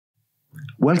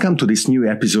Welcome to this new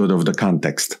episode of The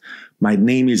Context. My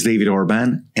name is David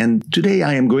Orban, and today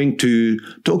I am going to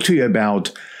talk to you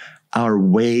about our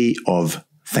way of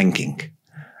thinking.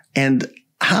 And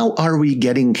how are we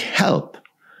getting help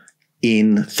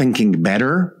in thinking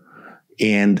better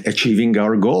and achieving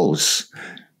our goals?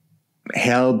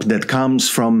 Help that comes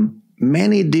from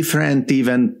many different,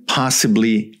 even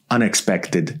possibly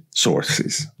unexpected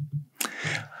sources.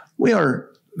 We are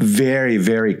very,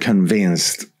 very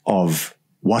convinced of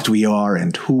what we are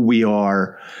and who we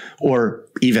are, or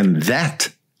even that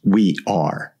we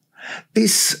are.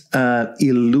 This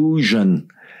illusion,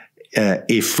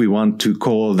 if we want to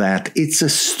call that, it's a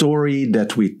story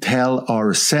that we tell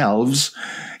ourselves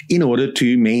in order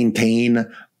to maintain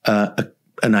an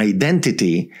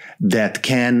identity that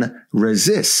can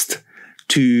resist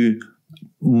to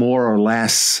more or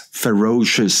less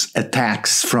ferocious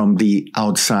attacks from the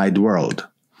outside world.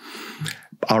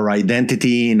 Our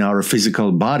identity in our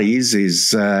physical bodies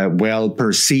is well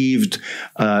perceived.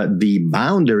 The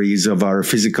boundaries of our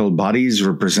physical bodies,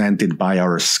 represented by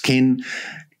our skin,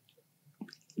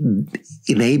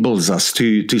 enables us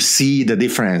to see the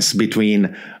difference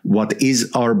between what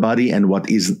is our body and what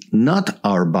is not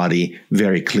our body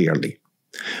very clearly.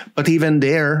 But even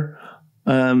there,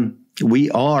 we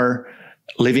are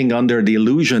living under the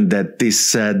illusion that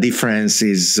this difference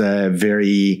is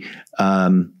very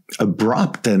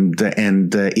abrupt, and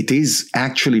it is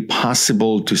actually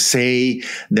possible to say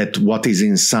that what is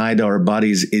inside our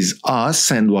bodies is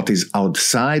us and what is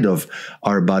outside of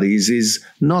our bodies is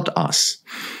not us.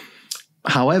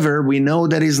 However, we know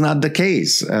that is not the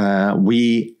case.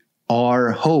 We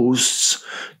are hosts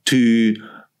to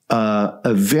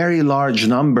a very large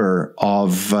number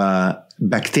of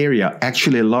bacteria,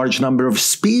 actually a large number of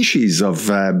species of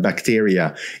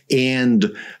bacteria,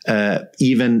 and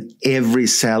even every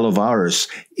cell of ours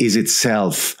is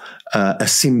itself a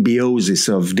symbiosis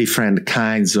of different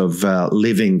kinds of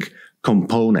living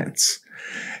components.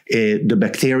 The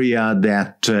bacteria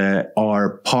that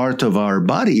are part of our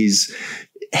bodies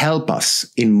help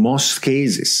us in most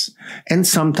cases. And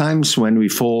sometimes when we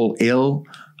fall ill,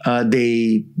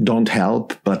 they don't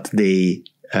help, but they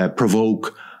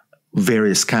provoke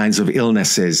various kinds of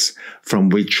illnesses from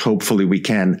which hopefully we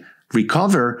can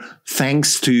recover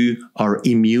thanks to our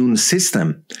immune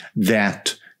system.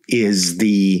 That is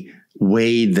the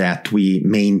way that we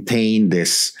maintain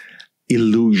this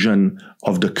illusion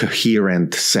of the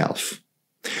coherent self.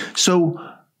 So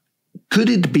could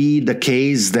it be the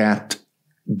case that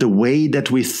the way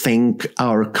that we think,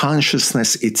 our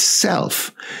consciousness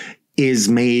itself, is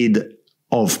made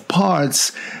of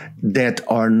parts that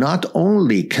are not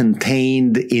only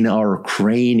contained in our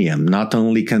cranium, not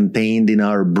only contained in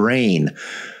our brain,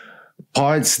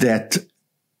 parts that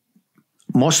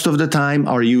most of the time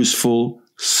are useful,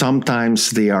 sometimes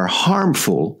they are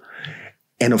harmful.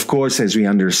 And of course, as we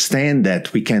understand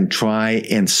that, we can try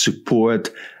and support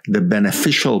the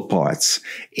beneficial parts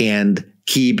and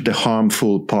keep the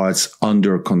harmful parts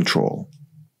under control.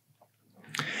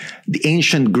 The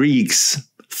ancient Greeks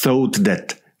thought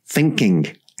that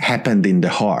thinking happened in the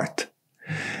heart.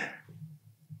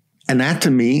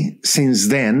 Anatomy, since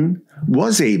then,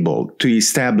 was able to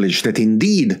establish that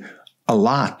indeed a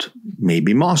lot,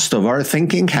 maybe most of our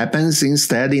thinking happens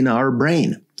instead in our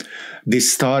brain.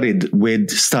 This started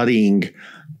with studying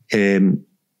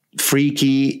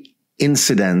freaky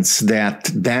incidents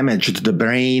that damaged the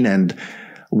brain, and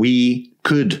we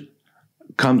could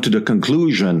come to the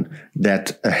conclusion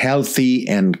that a healthy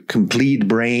and complete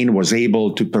brain was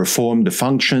able to perform the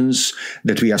functions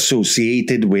that we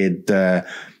associated with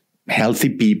healthy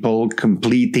people,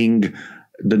 completing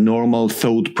the normal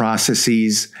thought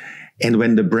processes. And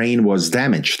when the brain was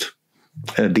damaged,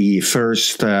 the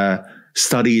first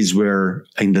studies were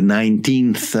in the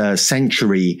 19th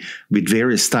century with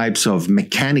various types of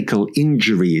mechanical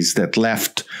injuries that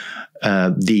left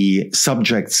the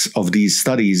subjects of these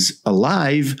studies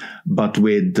alive, but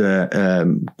with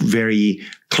very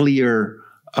clear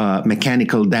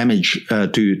mechanical damage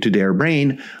to their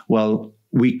brain. Well,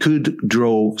 we could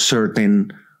draw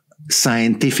certain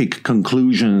scientific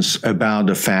conclusions about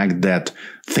the fact that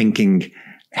thinking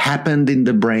happened in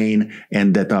the brain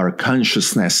and that our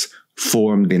consciousness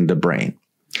formed in the brain.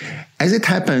 As it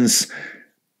happens,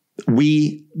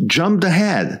 we jumped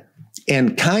ahead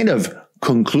and kind of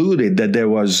concluded that there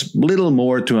was little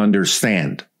more to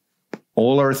understand.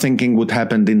 All our thinking would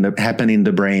happen in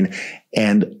the brain,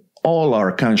 and all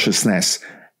our consciousness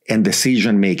and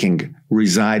decision-making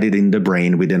resided in the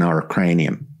brain within our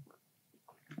cranium.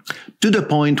 To the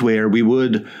point where we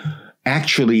would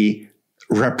actually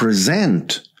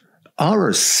represent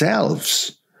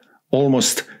ourselves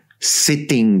almost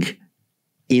sitting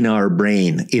in our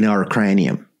brain, in our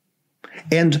cranium.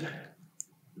 And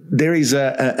there is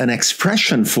an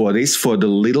expression for this, for the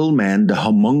little man, the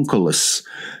homunculus,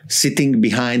 sitting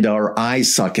behind our eye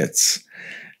sockets.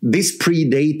 This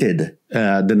predated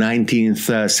the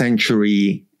 19th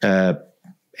century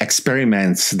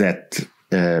experiments that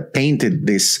painted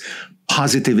this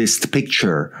positivist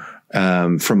picture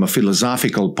from a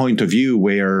philosophical point of view,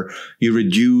 where you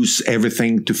reduce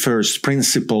everything to first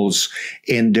principles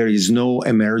and there is no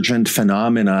emergent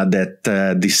phenomena that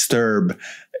disturb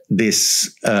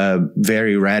this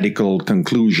very radical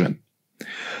conclusion.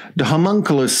 The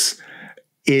homunculus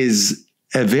is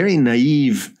a very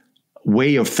naive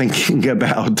way of thinking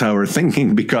about our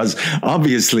thinking, because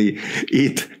obviously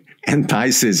it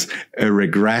entices a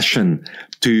regression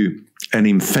to an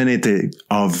infinity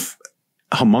of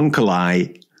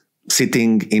homunculi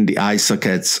sitting in the eye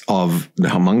sockets of the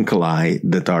homunculi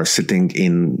that are sitting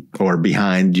in or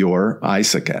behind your eye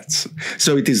sockets.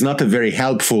 So it is not a very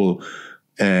helpful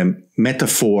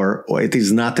metaphor, or it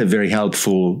is not a very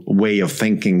helpful way of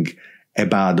thinking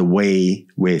about the way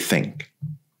we think.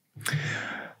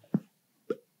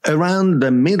 Around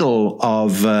the middle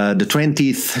of the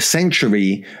 20th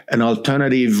century, an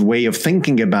alternative way of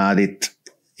thinking about it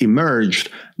emerged,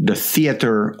 the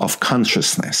theater of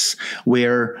consciousness,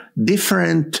 where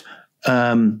different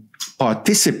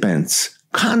participants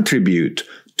contribute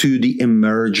to the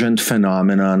emergent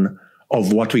phenomenon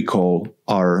of what we call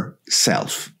our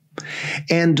self.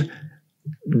 And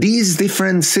these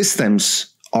different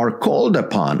systems are called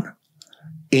upon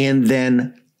and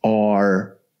then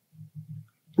are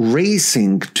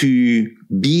racing to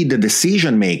be the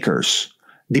decision makers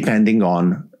depending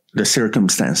on the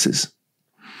circumstances.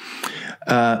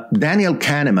 Daniel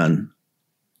Kahneman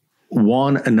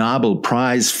won a Nobel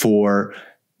Prize for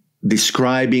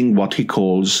describing what he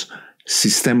calls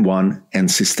System 1 and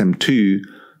System 2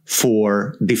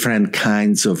 for different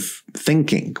kinds of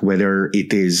thinking, whether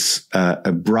it is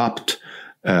abrupt,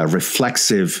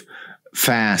 reflexive,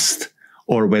 fast,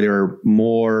 or whether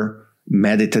more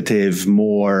meditative,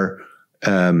 more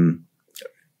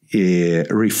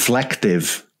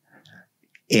reflective,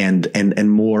 and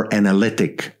more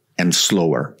analytic and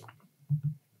slower.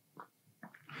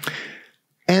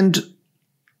 And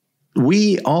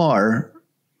we are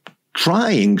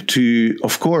trying to,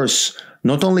 of course,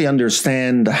 not only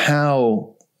understand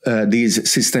how these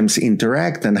systems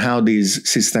interact and how these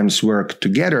systems work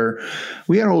together,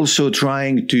 we are also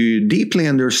trying to deeply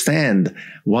understand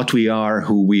what we are,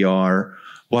 who we are,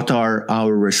 what are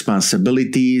our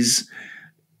responsibilities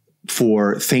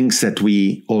for things that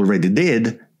we already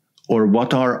did, or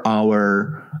what are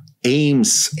our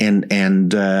aims and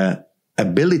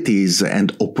abilities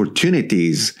and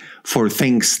opportunities for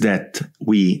things that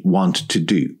we want to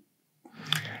do.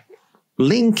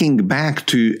 Linking back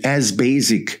to as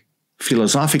basic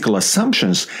philosophical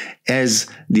assumptions as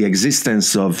the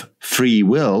existence of free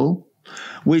will,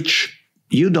 which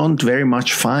you don't very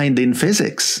much find in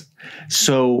physics.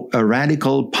 So a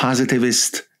radical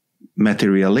positivist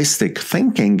materialistic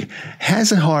thinking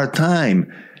has a hard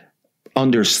time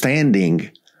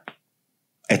understanding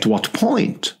at what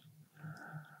point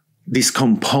this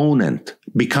component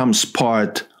becomes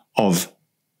part of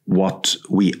what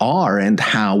we are and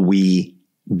how we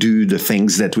do the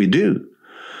things that we do.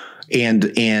 And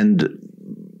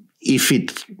if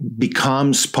it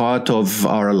becomes part of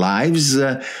our lives,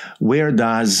 where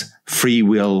does free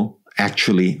will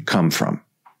actually come from?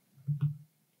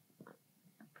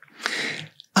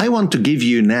 I want to give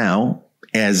you now,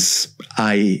 as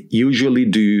I usually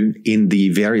do in the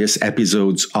various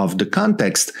episodes of The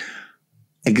Context,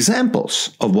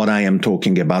 examples of what I am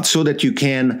talking about so that you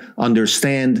can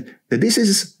understand that this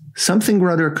is something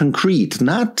rather concrete,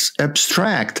 not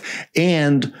abstract,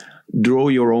 and draw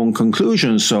your own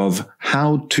conclusions of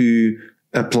how to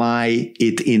apply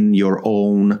it in your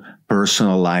own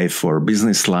personal life or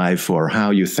business life, or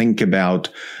how you think about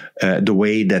the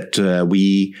way that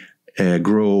we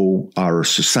grow our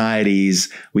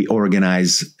societies, we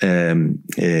organize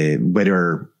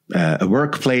whether a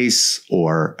workplace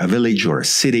or a village or a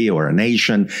city or a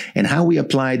nation, and how we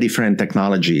apply different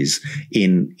technologies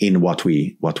in what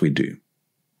we do.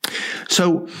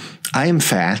 So I am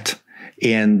fat,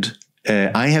 and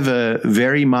I have a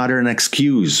very modern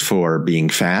excuse for being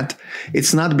fat.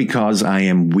 It's not because I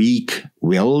am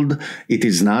weak-willed. It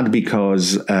is not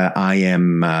because I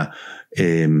am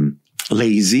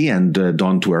lazy and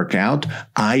don't work out.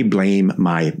 I blame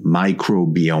my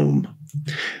microbiome.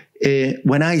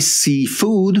 When I see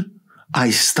food, I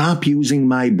stop using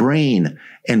my brain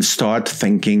and start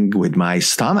thinking with my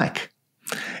stomach.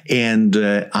 and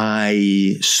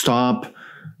I stop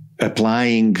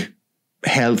applying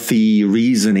healthy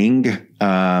reasoning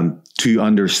to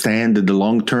understand the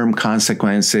long-term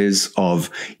consequences of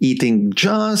eating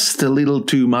just a little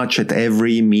too much at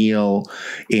every meal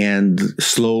and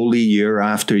slowly year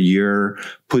after year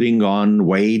putting on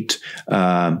weight,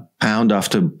 pound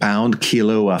after pound,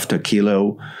 kilo after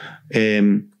kilo.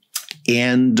 And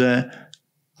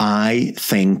I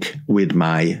think with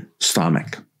my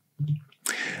stomach.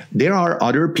 There are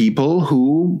other people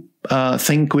who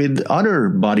think with other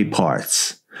body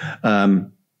parts.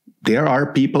 There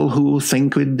are people who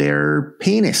think with their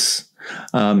penis.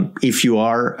 If you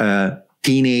are a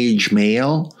teenage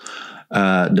male,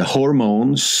 the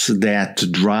hormones that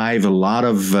drive a lot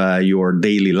of your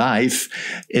daily life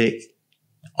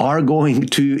are going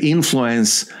to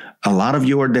influence a lot of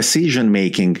your decision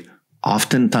making,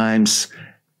 oftentimes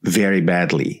very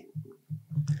badly.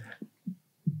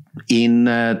 In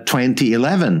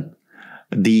 2011,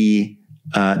 the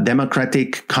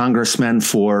Democratic congressman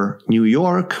for New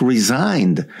York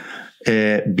resigned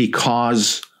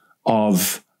because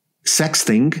of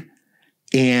sexting.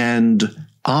 And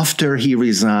after he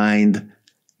resigned,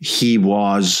 he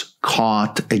was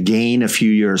caught again a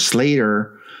few years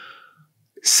later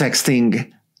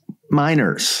sexting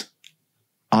minors,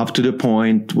 up to the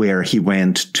point where he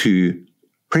went to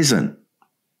prison.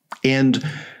 And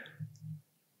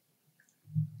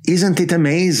isn't it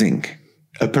amazing?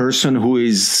 A person who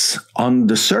is on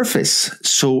the surface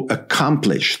so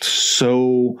accomplished,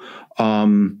 so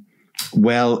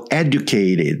well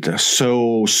educated,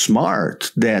 so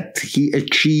smart that he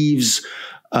achieves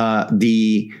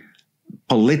the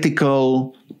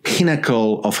political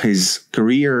pinnacle of his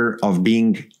career of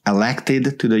being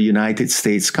elected to the United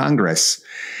States Congress,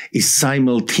 is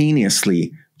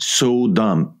simultaneously so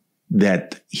dumb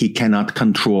that he cannot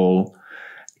control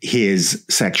his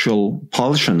sexual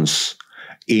pulsions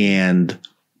and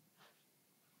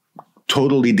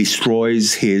totally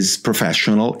destroys his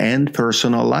professional and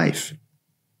personal life.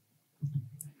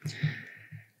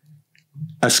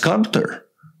 A sculptor,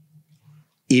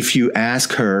 if you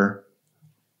ask her,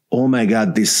 oh my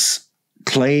God, this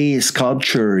clay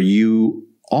sculpture you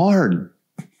are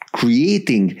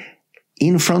creating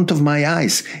in front of my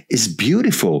eyes is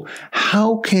beautiful.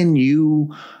 How can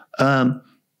you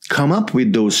come up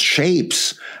with those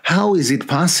shapes? How is it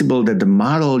possible that the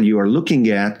model you are looking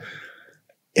at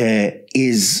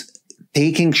is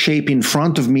taking shape in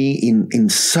front of me in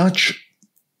such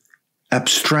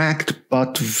abstract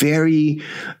but very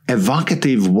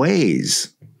evocative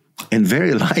ways? And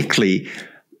very likely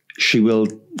she will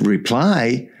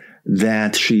reply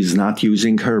that she's not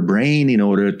using her brain in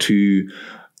order to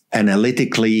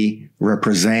analytically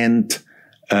represent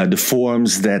the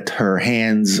forms that her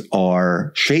hands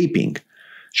are shaping.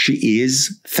 She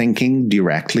is thinking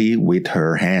directly with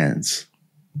her hands.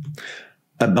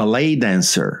 A ballet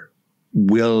dancer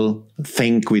will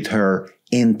think with her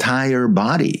entire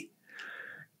body.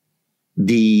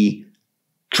 The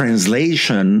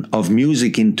translation of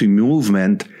music into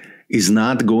movement is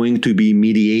not going to be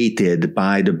mediated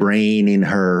by the brain in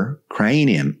her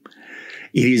cranium.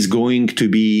 It is going to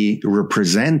be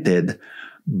represented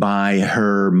by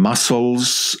her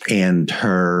muscles and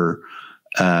her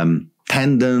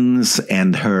tendons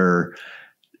and her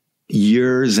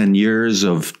years and years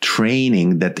of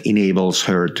training that enables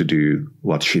her to do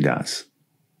what she does.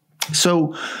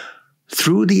 So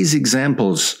through these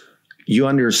examples, you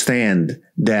understand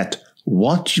that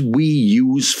what we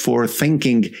use for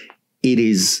thinking, it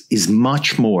is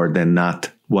much more than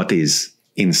not what is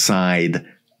inside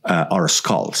our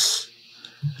skulls.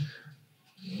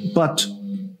 But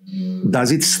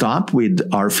does it stop with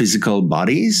our physical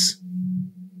bodies?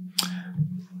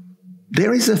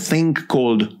 There is a thing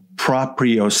called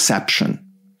proprioception.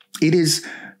 It is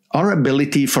our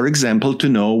ability, for example, to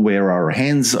know where our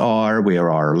hands are,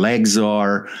 where our legs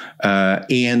are,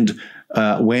 and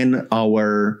when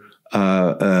our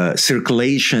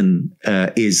circulation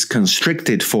is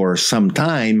constricted for some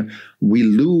time, we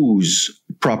lose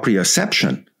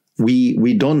proprioception.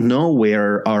 We don't know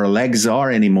where our legs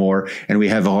are anymore, and we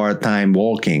have a hard time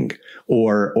walking,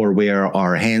 or where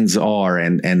our hands are,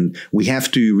 and we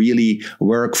have to really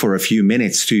work for a few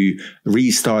minutes to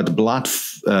restart blood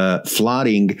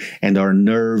flooding and our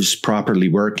nerves properly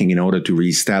working in order to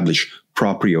reestablish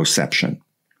proprioception.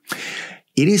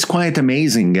 It is quite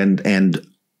amazing, and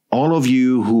all of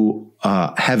you who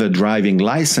have a driving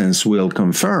license will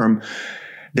confirm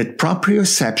that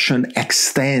proprioception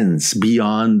extends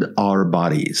beyond our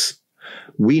bodies.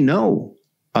 We know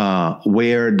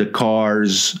where the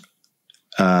car's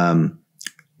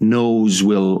nose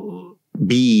will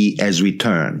be as we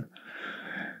turn.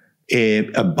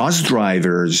 A bus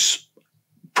driver's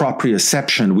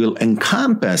proprioception will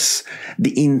encompass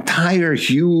the entire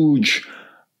huge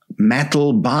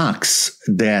metal box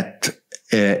that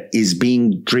is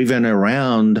being driven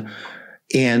around,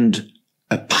 and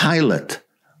a pilot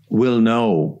will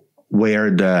know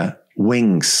where the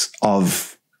wings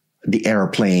of the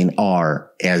airplane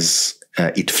are as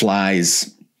it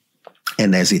flies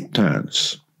and as it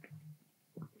turns.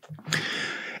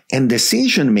 And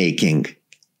decision-making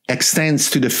extends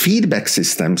to the feedback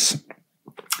systems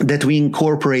that we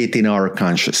incorporate in our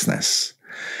consciousness.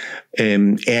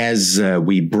 As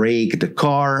we brake the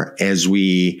car, as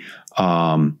we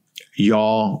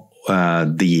yaw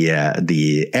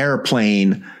the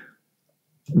airplane,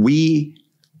 we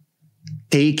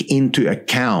take into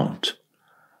account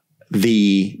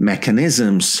the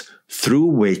mechanisms through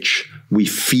which we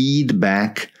feed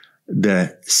back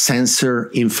the sensor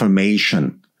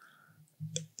information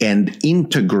and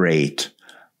integrate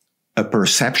a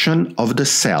perception of the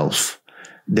self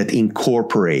that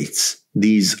incorporates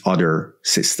these other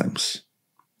systems.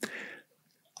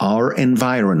 Our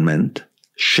environment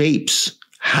shapes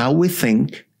how we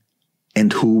think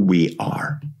and who we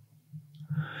are.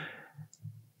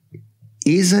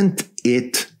 Isn't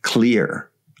it clear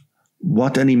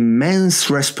what an immense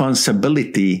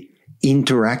responsibility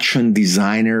interaction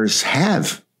designers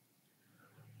have?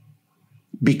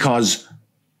 Because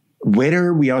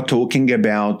whether we are talking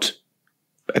about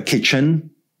a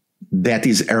kitchen that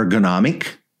is ergonomic,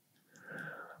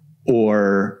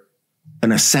 or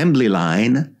an assembly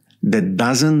line that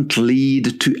doesn't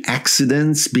lead to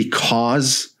accidents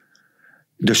because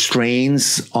the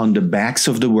strains on the backs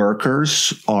of the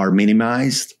workers are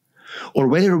minimized, or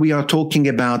whether we are talking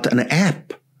about an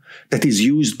app that is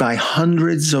used by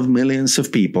hundreds of millions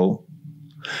of people,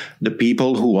 the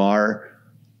people who are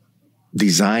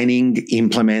designing,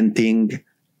 implementing,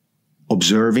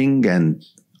 observing, and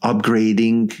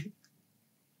upgrading,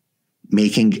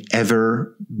 making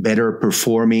ever better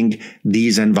performing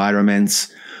these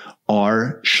environments,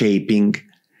 are shaping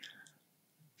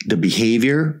the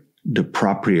behavior, the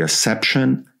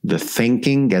proprioception, the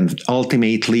thinking, and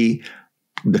ultimately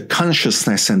the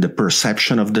consciousness and the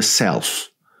perception of the self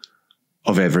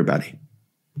of everybody.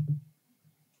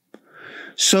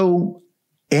 So,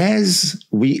 as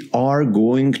we are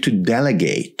going to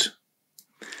delegate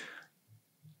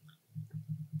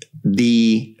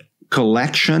the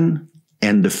collection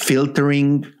and the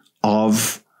filtering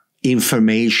of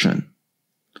information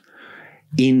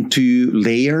into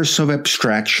layers of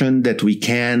abstraction that we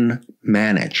can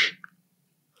manage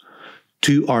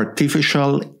to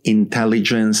artificial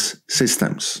intelligence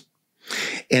systems.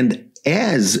 And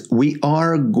as we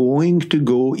are going to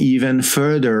go even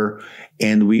further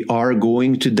and we are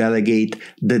going to delegate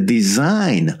the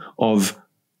design of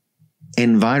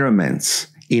environments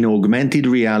in augmented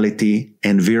reality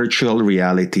and virtual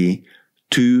reality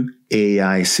to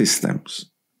AI systems,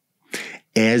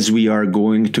 as we are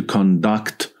going to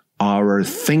conduct our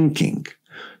thinking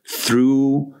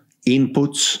through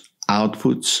inputs,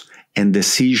 outputs, and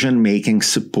decision-making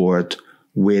support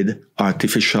with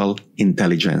artificial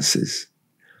intelligences,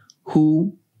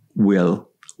 who will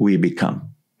we become?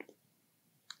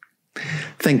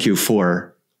 Thank you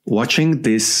for watching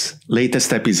this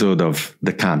latest episode of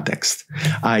The Context.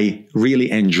 I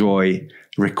really enjoy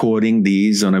recording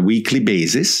these on a weekly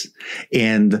basis,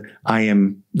 and I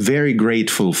am very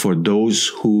grateful for those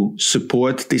who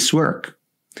support this work.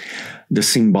 The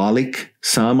symbolic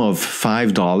sum of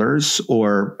 $5,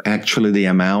 or actually the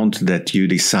amount that you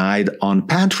decide on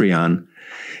Patreon,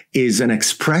 is an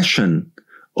expression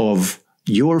of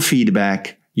your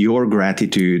feedback, your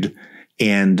gratitude,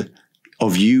 and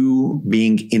of you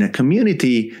being in a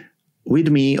community with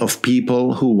me of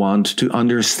people who want to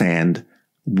understand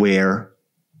where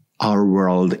our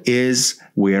world is,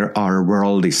 where our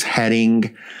world is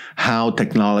heading, how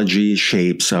technology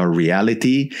shapes our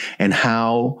reality, and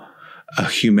how a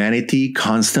humanity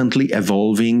constantly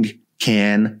evolving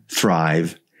can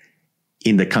thrive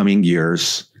in the coming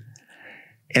years.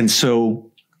 And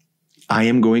so I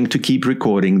am going to keep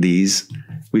recording these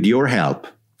with your help,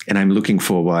 and I'm looking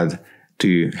forward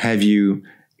to have you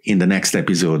in the next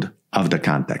episode of The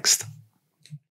Context.